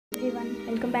everyone,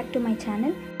 welcome back to my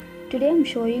channel. Today I'm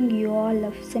showing you all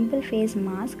a simple face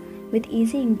mask with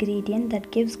easy ingredient that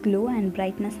gives glow and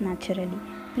brightness naturally.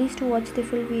 Please do watch the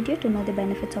full video to know the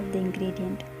benefits of the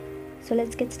ingredient. So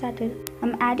let's get started.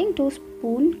 I'm adding 2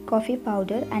 spoons coffee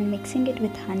powder and mixing it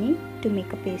with honey to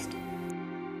make a paste.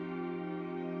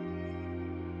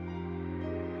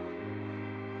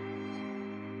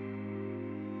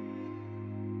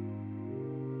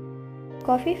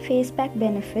 Coffee face pack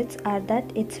benefits are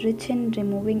that it's rich in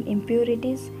removing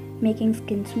impurities, making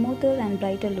skin smoother and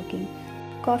brighter looking.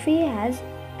 Coffee has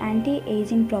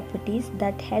anti-aging properties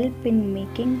that help in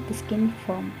making the skin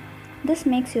firm. This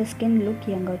makes your skin look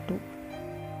younger too.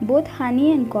 Both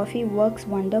honey and coffee works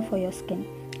wonder for your skin.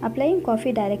 Applying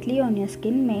coffee directly on your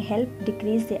skin may help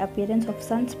decrease the appearance of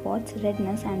sunspots,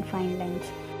 redness and fine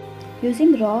lines.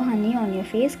 Using raw honey on your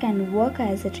face can work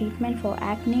as a treatment for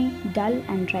acne, dull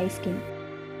and dry skin.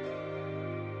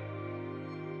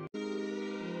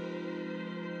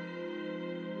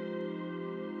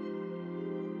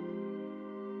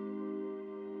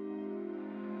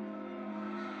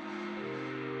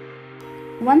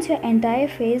 Once your entire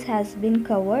face has been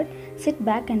covered, sit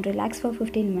back and relax for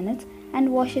 15 minutes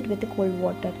and wash it with cold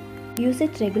water. Use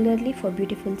it regularly for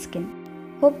beautiful skin.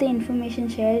 Hope the information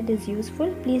shared is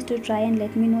useful. Please do try and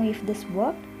let me know if this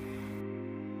worked.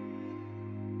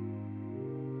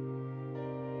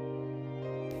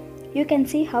 You can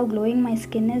see how glowing my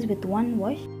skin is with one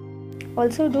wash.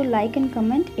 Also do like and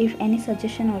comment if any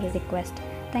suggestion or a request.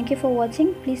 Thank you for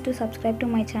watching. Please do subscribe to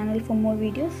my channel for more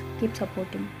videos. Keep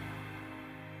supporting.